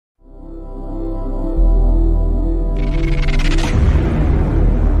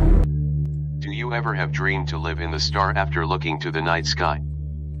ever have dreamed to live in the star after looking to the night sky?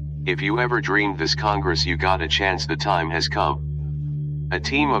 If you ever dreamed this Congress, you got a chance. The time has come. A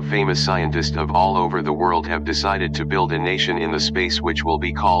team of famous scientists of all over the world have decided to build a nation in the space which will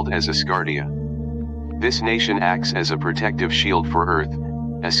be called as Asgardia. This nation acts as a protective shield for Earth.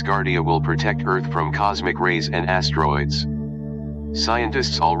 Asgardia will protect Earth from cosmic rays and asteroids.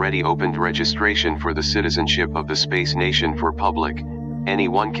 Scientists already opened registration for the citizenship of the space nation for public.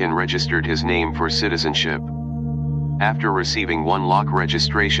 Anyone can register his name for citizenship. After receiving one lakh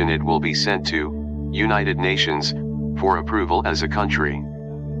registration, it will be sent to United Nations for approval as a country.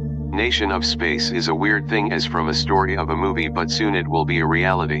 Nation of space is a weird thing as from a story of a movie, but soon it will be a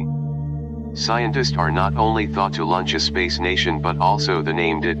reality. Scientists are not only thought to launch a space nation, but also they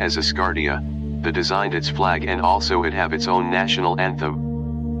named it as Asgardia, they designed its flag, and also it have its own national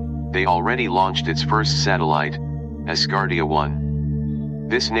anthem. They already launched its first satellite, Asgardia 1.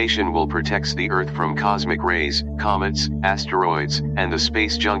 This nation will protect the Earth from cosmic rays, comets, asteroids, and the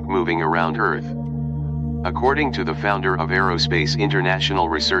space junk moving around Earth. According to the founder of Aerospace International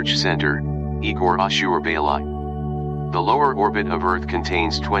Research Center, Igor Ashurbeyli, the lower orbit of Earth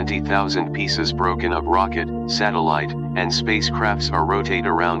contains 20,000 pieces broken of rocket, satellite, and spacecrafts are rotate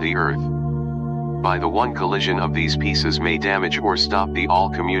around the Earth. By the one collision of these pieces may damage or stop the all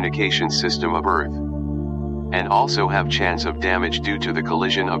communication system of Earth, and also have chance of damage due to the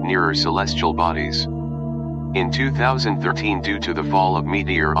collision of nearer celestial bodies. In 2013, due to the fall of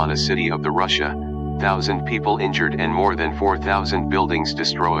meteor on a city of the Russia, 1,000 people injured and more than 4,000 buildings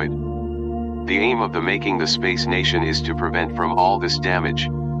destroyed. The aim of the making the space nation is to prevent from all this damage.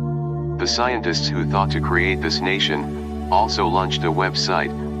 The scientists who thought to create this nation also launched a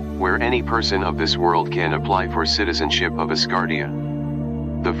website where any person of this world can apply for citizenship of Asgardia.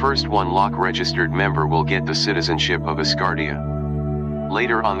 The first 1 lakh registered member will get the citizenship of Asgardia.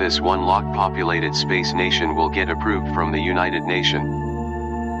 Later on, this 1 lakh populated space nation will get approved from the United Nations.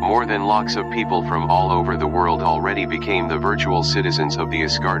 More than lakhs of people from all over the world already became the virtual citizens of the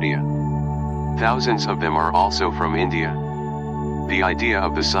Asgardia. Thousands of them are also from India. The idea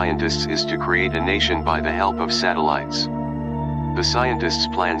of the scientists is to create a nation by the help of satellites. The scientists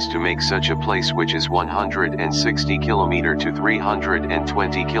plans to make such a place which is 160 km to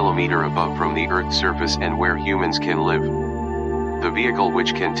 320 km above from the Earth's surface and where humans can live. The vehicle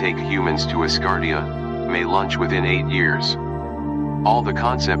which can take humans to Asgardia may launch within 8 years. All the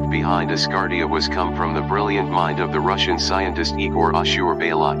concept behind Asgardia was come from the brilliant mind of the Russian scientist Igor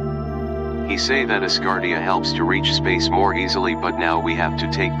Ashurbeyli. He say that Asgardia helps to reach space more easily, but now we have to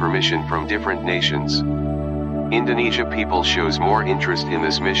take permission from different nations. Indonesia people shows more interest in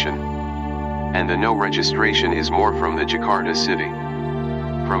this mission. And the no registration is more from the Jakarta city.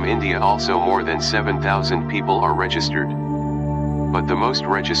 From India also more than 7,000 people are registered. But the most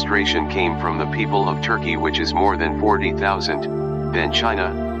registration came from the people of Turkey, which is more than 40,000, then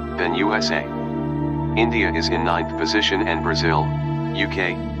China, then USA. India is in 9th position and Brazil,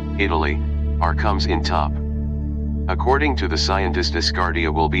 UK, Italy, are comes in top. According to the scientist,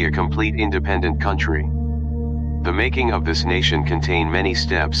 Asgardia will be a complete independent country. The making of this nation contain many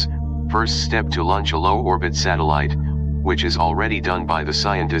steps. First step to launch a low-orbit satellite, which is already done by the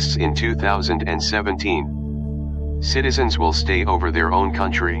scientists in 2017. Citizens will stay over their own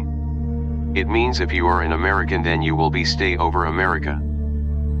country. It means if you are an American, then you will be stay over America.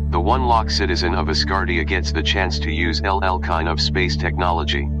 The 1 lakh citizen of Asgardia gets the chance to use LL kind of space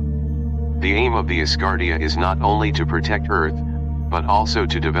technology. The aim of the Asgardia is not only to protect Earth, but also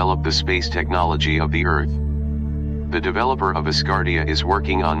to develop the space technology of the Earth. The developer of Asgardia is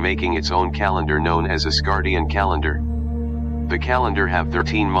working on making its own calendar known as Asgardian calendar. The calendar have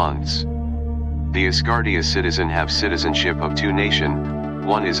 13 months. The Asgardia citizen have citizenship of 2 nations,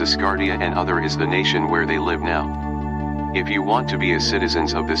 one is Asgardia and other is the nation where they live now. If you want to be a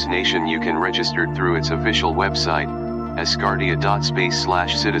citizens of this nation, you can register through its official website,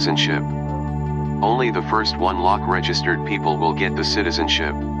 asgardia.space/citizenship. Only the first 1 lakh registered people will get the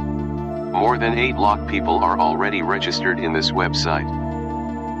citizenship. More than 8 lakh people are already registered in this website.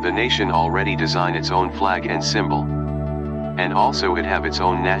 The nation already designed its own flag and symbol. And also it have its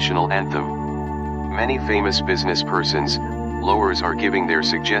own national anthem. Many famous business persons, lawyers are giving their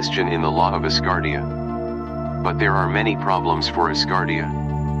suggestion in the law of Asgardia. But there are many problems for Asgardia.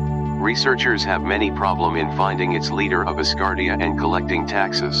 Researchers have many problem in finding its leader of Asgardia and collecting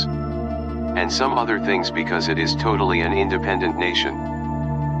taxes. And some other things because it is totally an independent nation.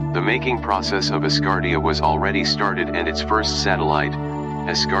 The making process of Asgardia was already started and its first satellite,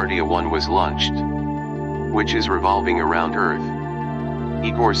 Asgardia 1 was launched, which is revolving around Earth.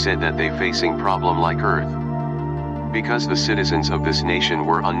 Igor said that they facing problem like Earth, because the citizens of this nation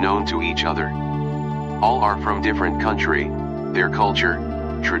were unknown to each other. All are from different country, their culture,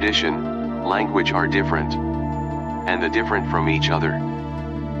 tradition, language are different. And the different from each other.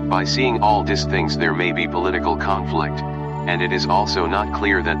 By seeing all these things there may be political conflict, and it is also not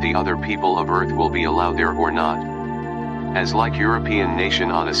clear that the other people of Earth will be allowed there or not. As like European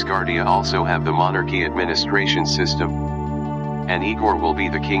nation on Asgardia also have the monarchy administration system. And Igor will be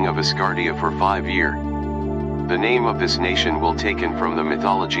the king of Asgardia for 5 years. The name of this nation will taken from the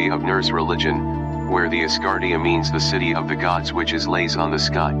mythology of Norse religion, where the Asgardia means the city of the gods which is lays on the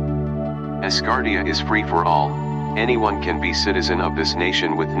sky. Asgardia is free for all. Anyone can be citizen of this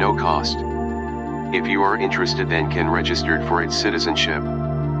nation with no cost. If you are interested then can register for its citizenship.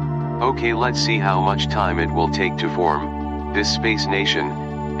 Okay, let's see how much time it will take to form this space nation,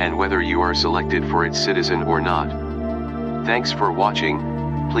 and whether you are selected for its citizen or not. Thanks for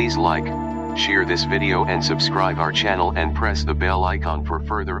watching. Please like, share this video and subscribe our channel and press the bell icon for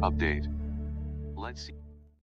further update. Let's see.